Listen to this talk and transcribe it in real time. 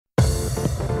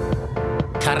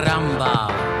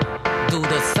Caramba, do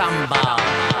the samba.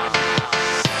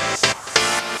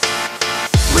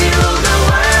 We rule the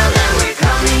world and we're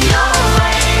coming your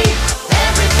way.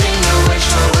 Everything you wish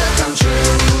for will come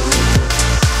true.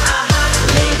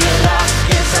 Lady Luck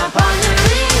is up on the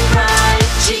ring cry.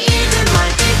 She even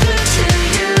might be good to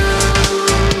you.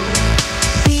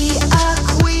 Be a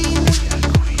queen.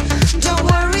 Don't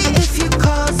worry if you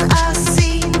cause a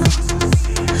scene.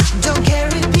 Don't care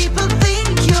if people think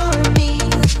you're mean.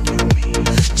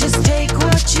 Just take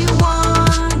what you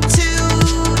want to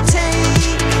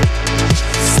take.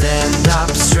 Stand up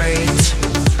straight.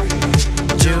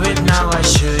 Do it now, why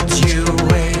should you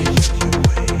wait?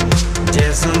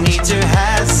 There's no need to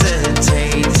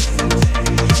hesitate.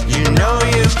 You know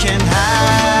you can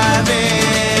have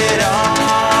it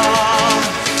all.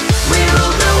 We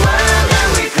rule the world and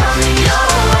we're coming your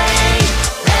way.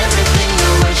 Everything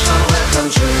you wish for will come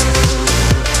true.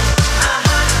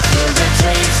 Feel the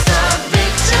taste of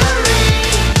victory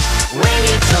when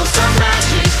you toast some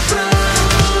magic brew.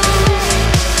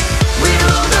 We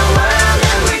rule the world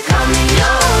and we're coming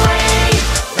your way.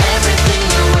 Everything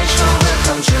you wish for will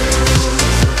come true.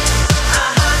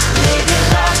 Lady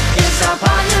Luck is up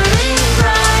on your ring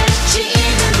cry. She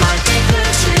even might be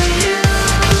good to you.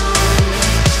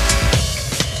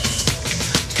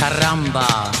 Caramba,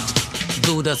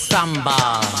 do the samba.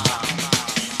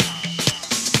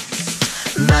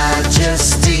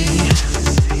 Majesty,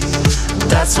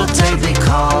 that's what they be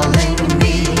calling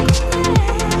me.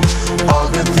 All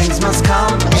good things must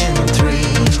come in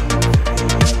three.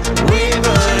 We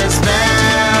put a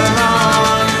spell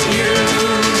on you.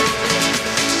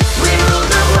 We rule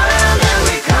the world and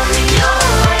we're coming your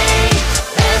way.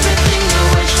 Everything you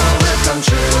wish for will come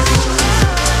true.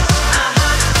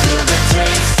 Feel the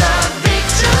taste of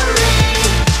victory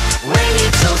when you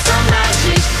toast some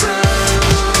magic brew.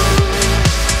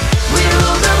 We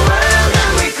rule the world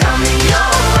and we're coming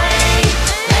your way.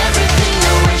 Everything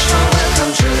you wish for will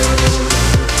come true.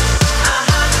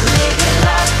 Lady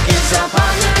Luck is up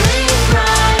on the ring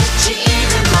cry. She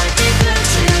even might be good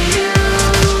to you.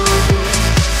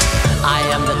 I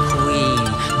am the queen,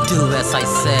 do as I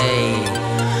say.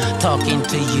 Talking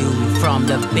to you from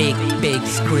the big, big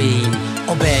screen.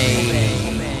 Obey.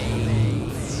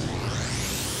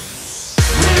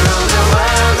 We rule the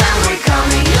world and we're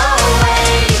coming your way.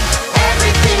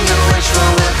 Everything you wish for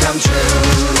will come true.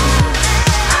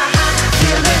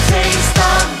 Feel the taste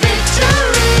of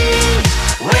victory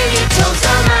when you toast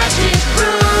a magic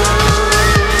brew.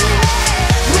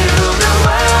 We rule the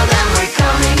world and we're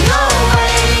coming your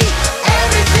way.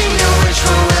 Everything you wish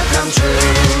for will come true.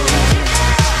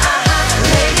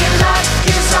 Lady Luck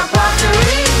is up on the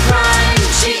ring cry.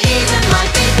 She even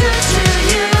might be good to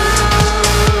you.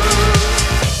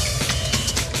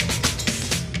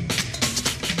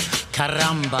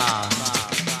 Caramba.